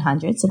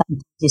 1,400, so that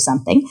tells you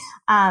something,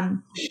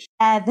 and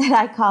that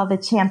I call the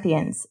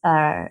champions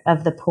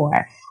of the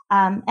poor.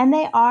 And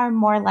they are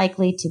more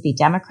likely to be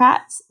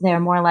Democrats, they're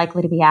more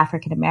likely to be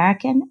African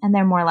American, and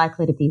they're more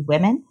likely to be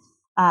women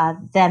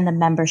than the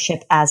membership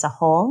as a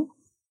whole.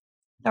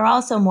 They're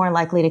also more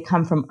likely to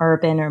come from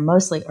urban or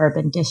mostly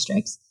urban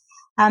districts.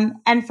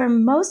 And for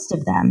most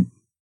of them,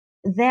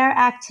 their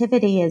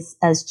activity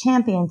as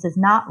champions is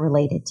not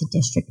related to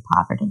district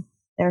poverty.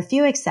 There are a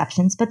few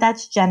exceptions, but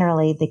that's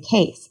generally the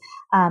case.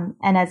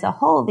 And as a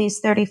whole, these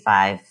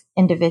 35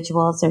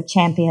 individuals or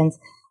champions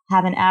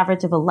have an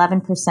average of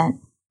 11%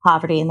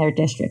 poverty in their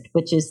district,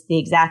 which is the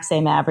exact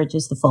same average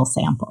as the full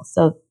sample.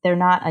 So they're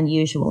not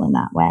unusual in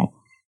that way.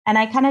 And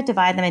I kind of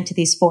divide them into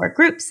these 4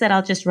 groups that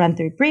I'll just run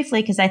through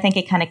briefly because I think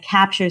it kind of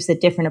captures the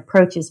different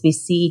approaches we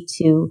see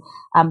to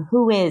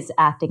who is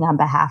acting on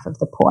behalf of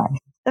the poor.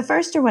 The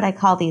first are what I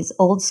call these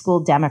old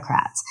school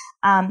Democrats.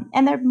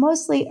 And they're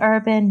mostly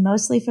urban,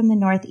 mostly from the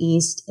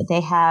Northeast.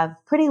 They have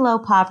pretty low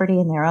poverty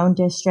in their own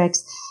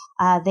districts.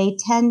 They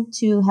tend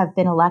to have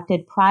been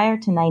elected prior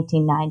to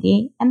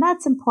 1990. And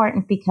that's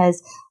important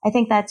because I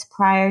think that's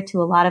prior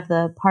to a lot of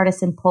the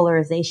partisan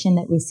polarization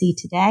that we see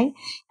today.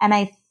 And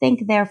I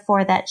think,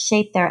 therefore, that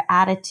shaped their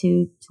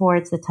attitude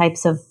towards the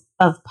types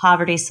of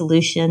poverty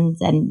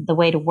solutions and the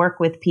way to work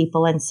with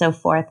people and so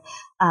forth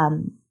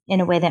in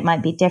a way that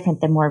might be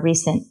different than more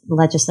recent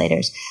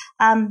legislators.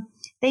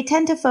 They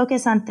tend to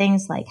focus on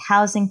things like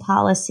housing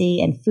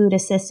policy and food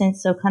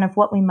assistance, so kind of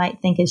what we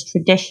might think is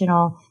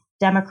traditional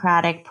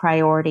Democratic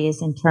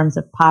priorities in terms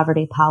of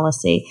poverty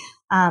policy.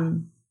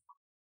 And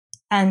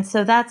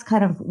so that's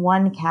kind of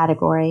one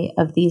category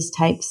of these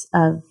types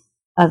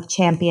of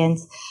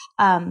champions.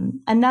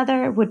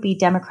 Another would be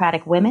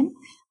Democratic women.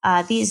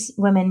 These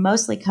women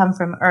mostly come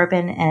from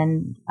urban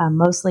and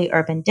mostly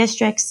urban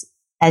districts,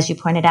 as you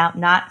pointed out,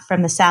 not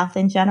from the South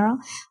in general.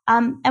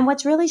 And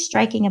what's really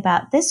striking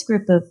about this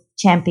group of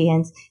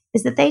champions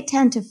is that they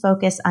tend to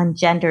focus on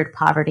gendered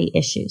poverty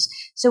issues.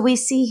 So we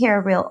see here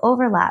a real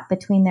overlap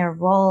between their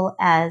role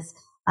as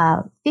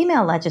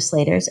female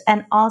legislators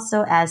and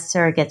also as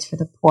surrogates for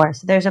the poor.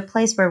 So there's a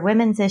place where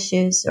women's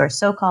issues or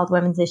so-called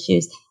women's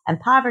issues and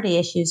poverty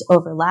issues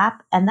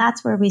overlap, and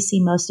that's where we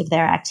see most of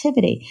their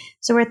activity.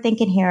 So we're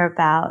thinking here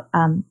about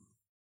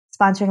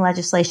sponsoring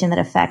legislation that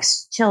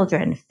affects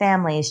children,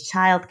 families,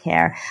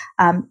 childcare,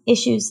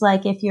 issues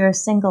like if you're a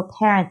single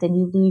parent and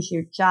you lose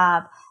your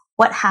job,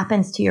 what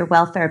happens to your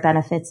welfare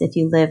benefits if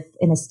you live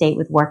in a state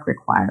with work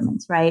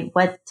requirements, right?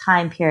 What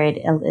time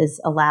period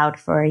is allowed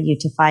for you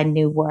to find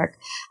new work?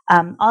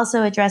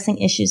 Also addressing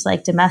issues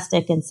like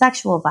domestic and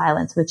sexual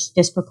violence, which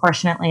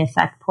disproportionately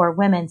affect poor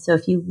women. So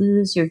if you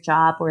lose your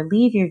job or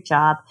leave your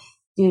job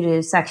due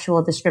to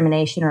sexual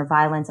discrimination or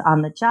violence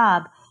on the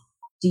job,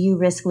 do you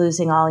risk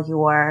losing all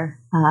your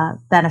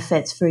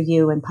benefits for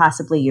you and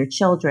possibly your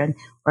children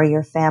or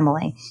your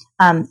family?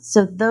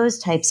 So those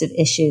types of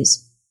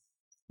issues.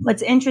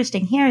 What's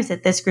interesting here is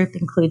that this group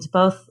includes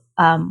both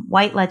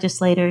white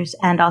legislators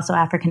and also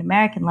African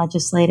American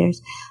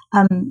legislators.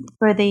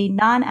 For the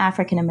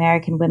non-African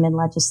American women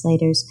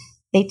legislators,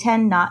 they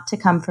tend not to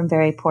come from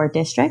very poor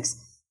districts.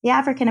 The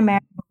African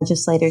American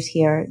legislators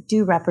here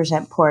do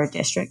represent poorer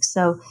districts.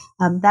 So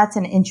that's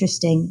an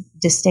interesting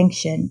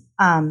distinction.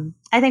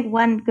 I think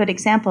one good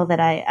example that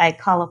I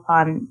call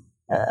upon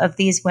of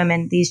these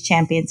women, these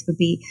champions, would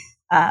be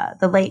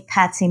the late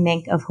Patsy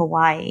Mink of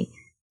Hawaii,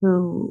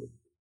 who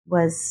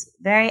was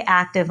very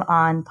active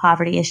on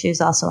poverty issues,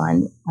 also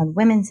on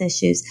women's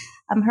issues.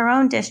 Her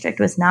own district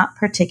was not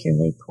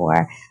particularly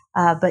poor,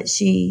 but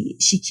she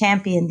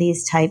championed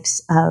these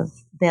types of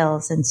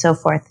bills and so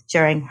forth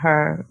during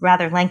her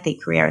rather lengthy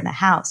career in the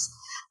House.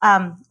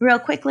 Real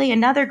quickly,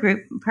 another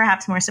group,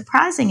 perhaps more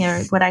surprising,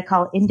 are what I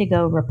call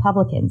indigo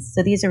Republicans.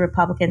 So these are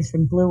Republicans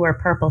from blue or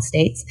purple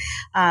states,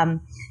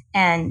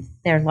 and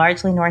they're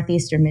largely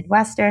Northeast or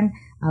Midwestern,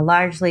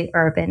 largely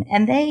urban,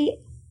 and they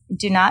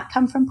do not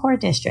come from poor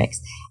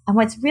districts. And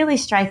what's really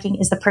striking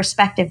is the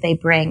perspective they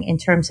bring in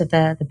terms of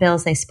the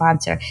bills they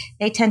sponsor.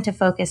 They tend to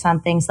focus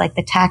on things like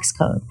the tax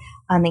code,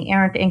 on the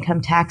earned income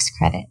tax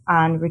credit,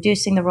 on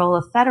reducing the role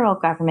of federal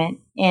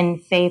government in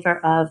favor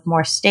of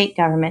more state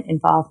government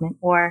involvement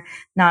or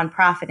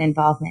nonprofit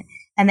involvement.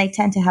 And they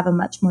tend to have a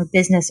much more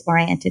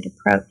business-oriented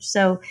approach.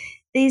 So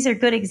these are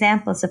good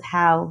examples of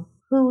how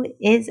who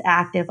is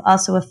active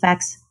also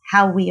affects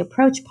how we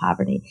approach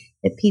poverty,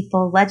 that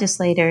people,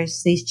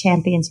 legislators, these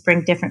champions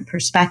bring different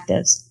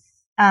perspectives.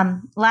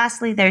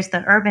 Lastly, there's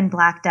the urban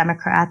Black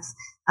Democrats.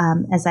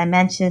 As I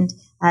mentioned,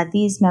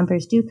 these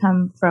members do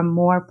come from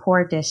more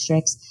poor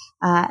districts,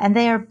 and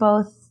they are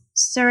both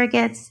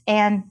surrogates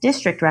and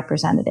district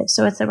representatives.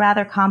 So it's a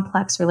rather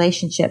complex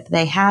relationship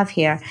they have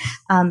here,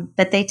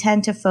 but they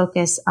tend to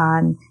focus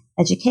on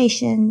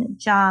education,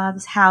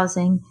 jobs,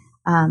 housing,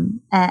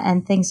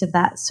 and things of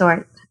that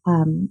sort.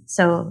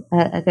 So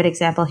a good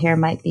example here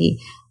might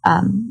be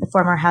the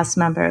former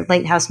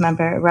late House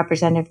member,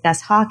 Representative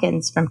Gus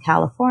Hawkins from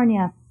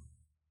California,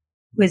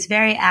 who is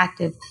very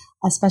active,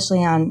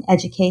 especially on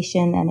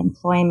education and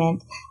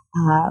employment,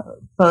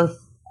 both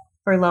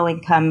for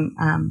low-income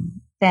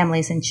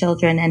families and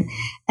children.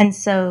 And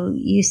so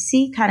you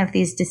see kind of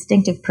these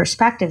distinctive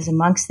perspectives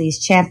amongst these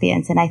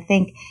champions. And I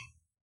think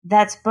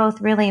that's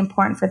both really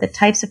important for the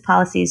types of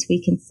policies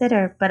we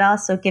consider, but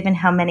also given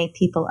how many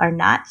people are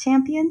not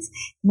champions,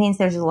 it means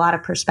there's a lot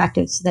of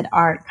perspectives that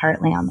aren't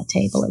currently on the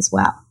table as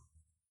well.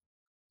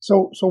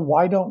 So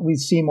why don't we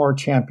see more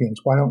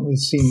champions? Why don't we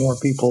see more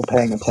people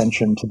paying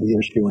attention to the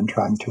issue and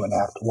trying to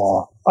enact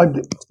law?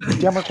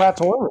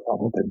 Democrats or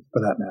Republicans,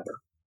 for that matter.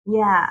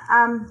 Yeah,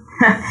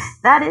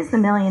 that is the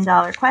 $1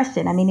 million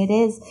question. I mean, it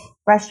is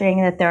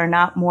frustrating that there are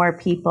not more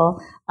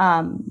people,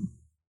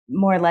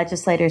 more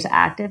legislators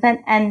active.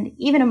 And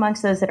even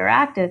amongst those that are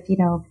active,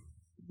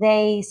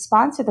 they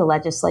sponsor the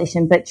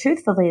legislation, but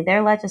truthfully,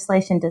 their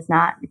legislation does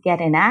not get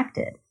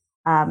enacted.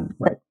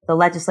 The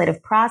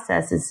legislative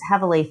process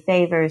heavily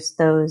favors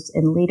those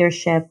in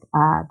leadership,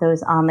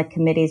 those on the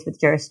committees with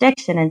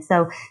jurisdiction. And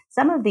so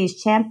some of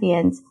these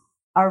champions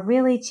are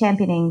really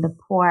championing the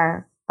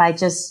poor by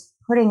just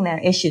putting their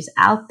issues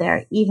out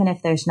there, even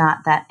if there's not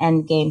that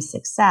end game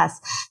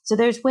success. So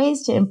there's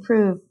ways to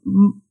improve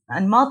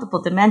on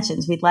multiple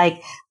dimensions. We'd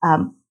like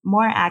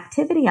more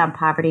activity on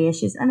poverty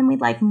issues, and then we'd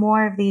like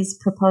more of these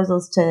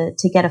proposals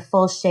to get a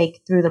full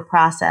shake through the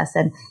process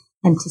and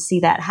to see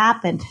that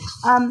happen.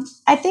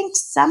 I think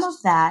some of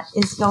that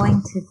is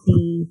going to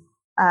be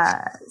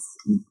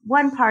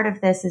one part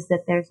of this is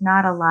that there's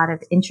not a lot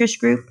of interest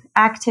group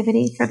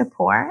activity for the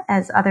poor,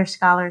 as other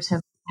scholars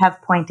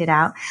have pointed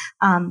out.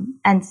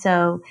 And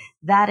so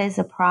that is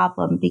a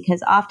problem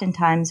because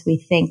oftentimes we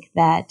think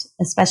that,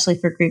 especially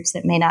for groups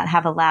that may not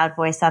have a loud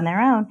voice on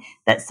their own,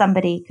 that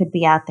somebody could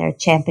be out there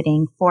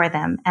championing for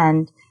them.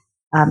 And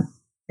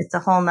it's a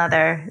whole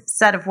nother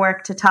set of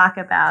work to talk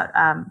about,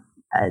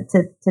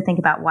 to think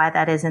about why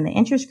that is in the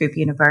interest group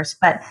universe.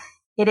 But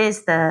it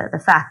is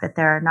the fact that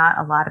there are not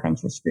a lot of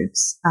interest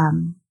groups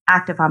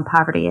active on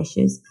poverty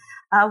issues.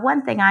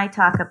 One thing I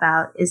talk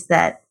about is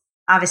that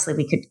obviously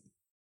we could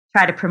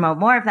try to promote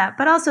more of that,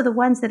 but also the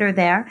ones that are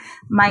there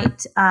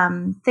might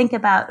think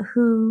about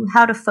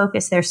how to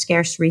focus their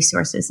scarce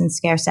resources and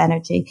scarce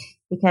energy,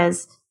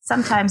 because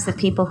sometimes the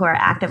people who are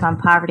active on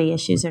poverty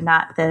issues are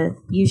not the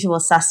usual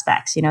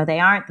suspects. They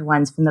aren't the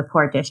ones from the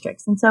poor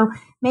districts. And so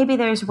maybe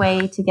there's a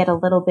way to get a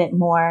little bit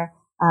more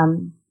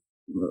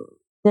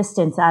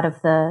distance out of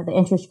the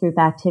interest group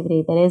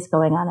activity that is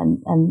going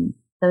on. And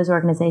those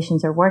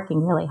organizations are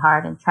working really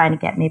hard and trying to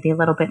get maybe a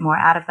little bit more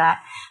out of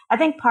that. I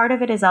think part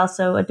of it is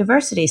also a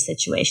diversity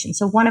situation.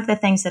 So one of the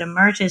things that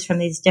emerges from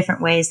these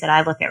different ways that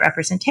I look at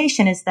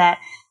representation is that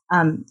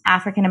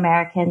African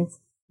Americans,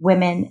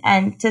 women,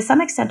 and to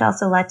some extent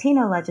also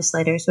Latino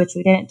legislators, which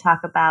we didn't talk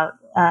about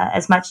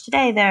as much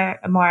today, they're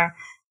a more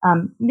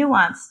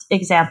nuanced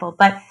example,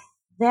 but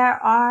there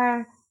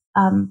are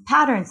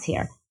patterns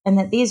here, and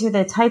that these are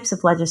the types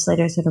of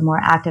legislators that are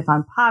more active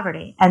on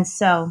poverty. And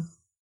so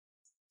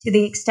to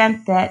the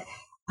extent that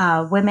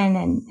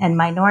women and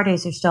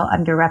minorities are still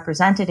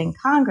underrepresented in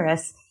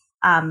Congress,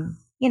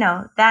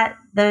 that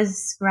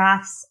those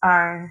graphs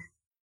are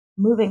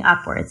moving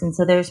upwards. And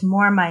so there's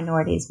more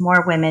minorities,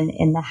 more women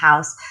in the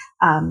House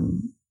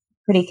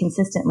pretty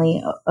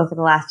consistently over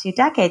the last few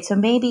decades. So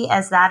maybe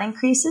as that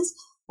increases,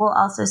 we'll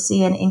also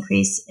see an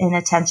increase in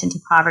attention to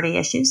poverty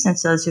issues,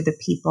 since those are the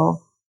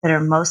people that are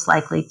most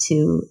likely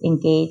to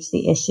engage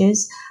the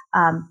issues.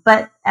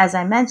 But as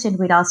I mentioned,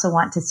 we'd also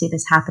want to see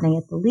this happening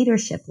at the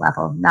leadership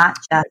level, not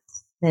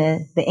just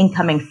the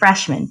incoming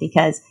freshmen,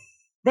 because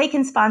they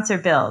can sponsor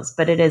bills,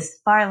 but it is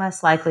far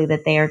less likely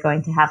that they are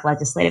going to have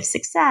legislative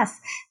success.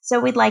 So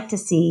we'd like to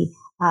see,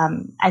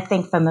 I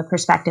think from the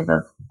perspective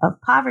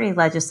of poverty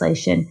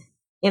legislation,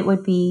 it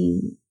would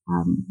be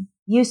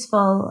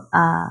useful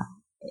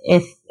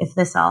if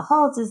this all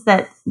holds, is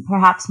that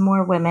perhaps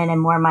more women and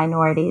more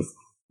minorities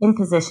in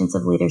positions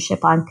of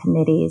leadership on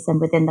committees and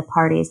within the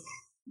parties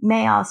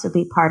may also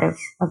be part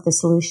of the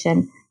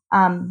solution.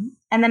 And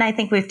then I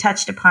think we've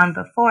touched upon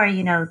before,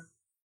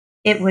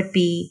 it would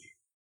be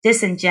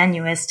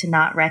disingenuous to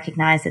not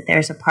recognize that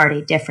there's a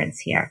party difference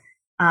here.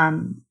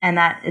 And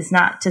that is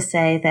not to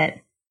say that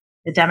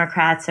the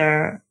Democrats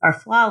are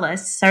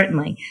flawless,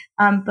 certainly.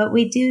 But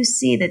we do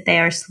see that they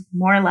are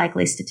more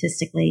likely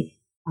statistically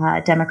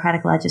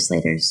Democratic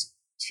legislators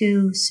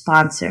to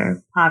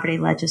sponsor poverty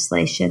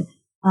legislation.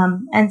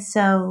 And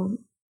so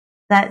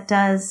that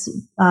does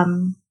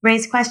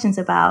raise questions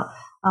about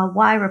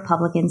why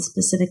Republicans,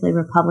 specifically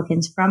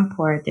Republicans from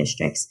poorer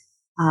districts,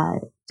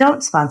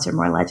 don't sponsor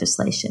more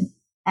legislation.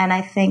 And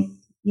I think,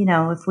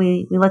 if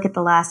we look at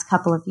the last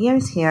couple of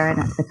years here and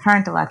at the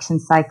current election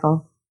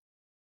cycle,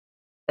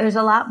 there's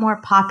a lot more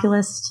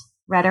populist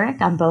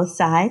rhetoric on both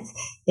sides.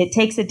 It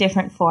takes a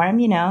different form,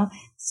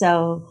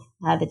 So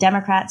the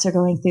Democrats are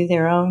going through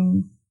their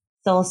own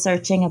soul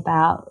searching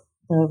about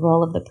the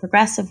role of the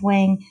progressive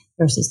wing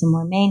versus the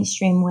more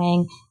mainstream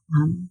wing.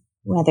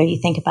 whether you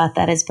think about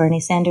that as Bernie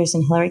Sanders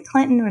and Hillary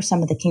Clinton or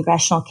some of the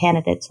congressional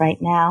candidates right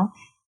now.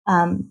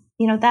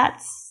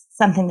 That's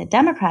something that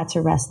Democrats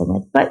are wrestling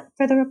with. But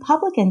for the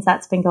Republicans,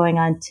 that's been going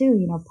on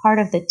too. Part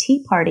of the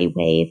Tea Party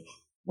wave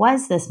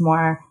was this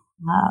more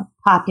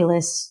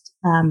populist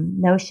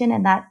notion,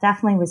 and that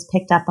definitely was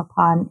picked up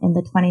upon in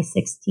the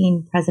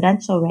 2016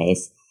 presidential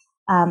race.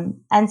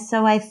 And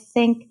so I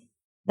think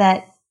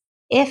that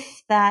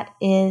if that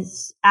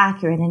is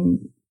accurate,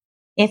 and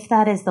if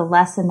that is the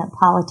lesson that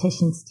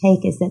politicians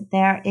take, is that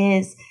there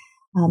is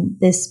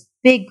this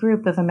big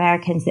group of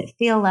Americans that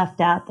feel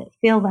left out, that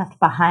feel left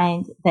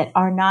behind, that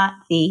are not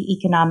the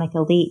economic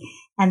elite,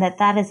 and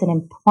that is an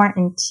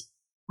important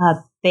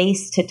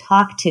base to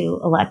talk to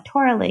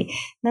electorally,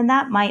 then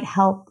that might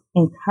help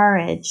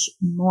encourage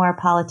more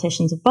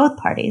politicians of both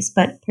parties,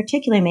 but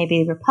particularly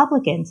maybe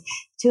Republicans,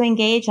 to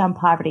engage on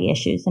poverty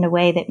issues in a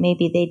way that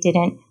maybe they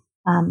didn't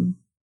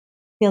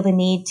feel the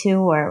need to,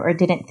 or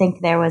didn't think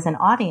there was an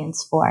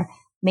audience for.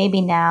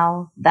 Maybe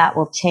now that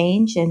will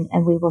change, and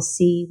we will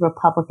see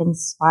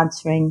Republicans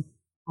sponsoring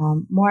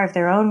more of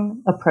their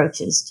own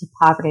approaches to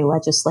poverty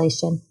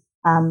legislation.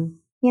 I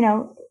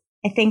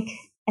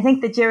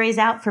think the jury's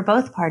out for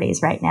both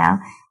parties right now.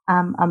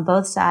 On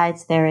both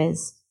sides, there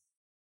is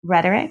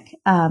rhetoric.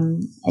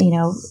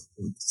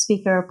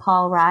 Speaker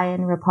Paul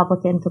Ryan,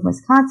 Republican from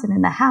Wisconsin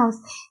in the House,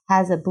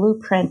 has a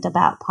blueprint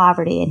about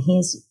poverty, and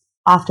he's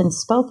often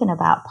spoken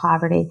about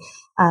poverty.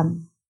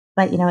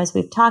 But, as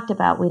we've talked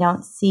about, we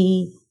don't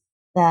see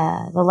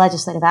the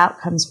legislative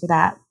outcomes for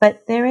that.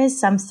 But there is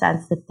some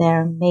sense that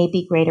there may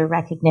be greater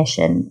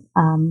recognition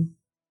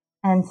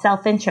and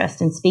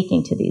self-interest in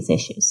speaking to these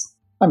issues.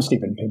 I'm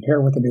Stephen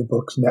Pimpare with the New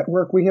Books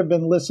Network. We have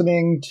been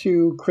listening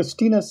to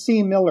Kristina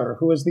C. Miller,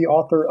 who is the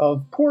author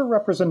of Poor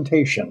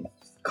Representation,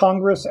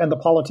 Congress and the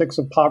Politics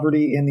of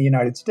Poverty in the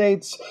United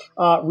States,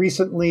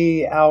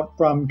 recently out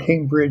from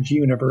Cambridge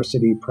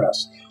University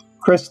Press.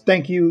 Chris,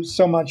 thank you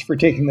so much for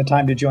taking the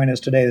time to join us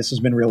today. This has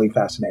been really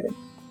fascinating.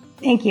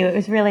 Thank you. It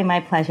was really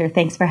my pleasure.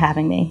 Thanks for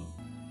having me.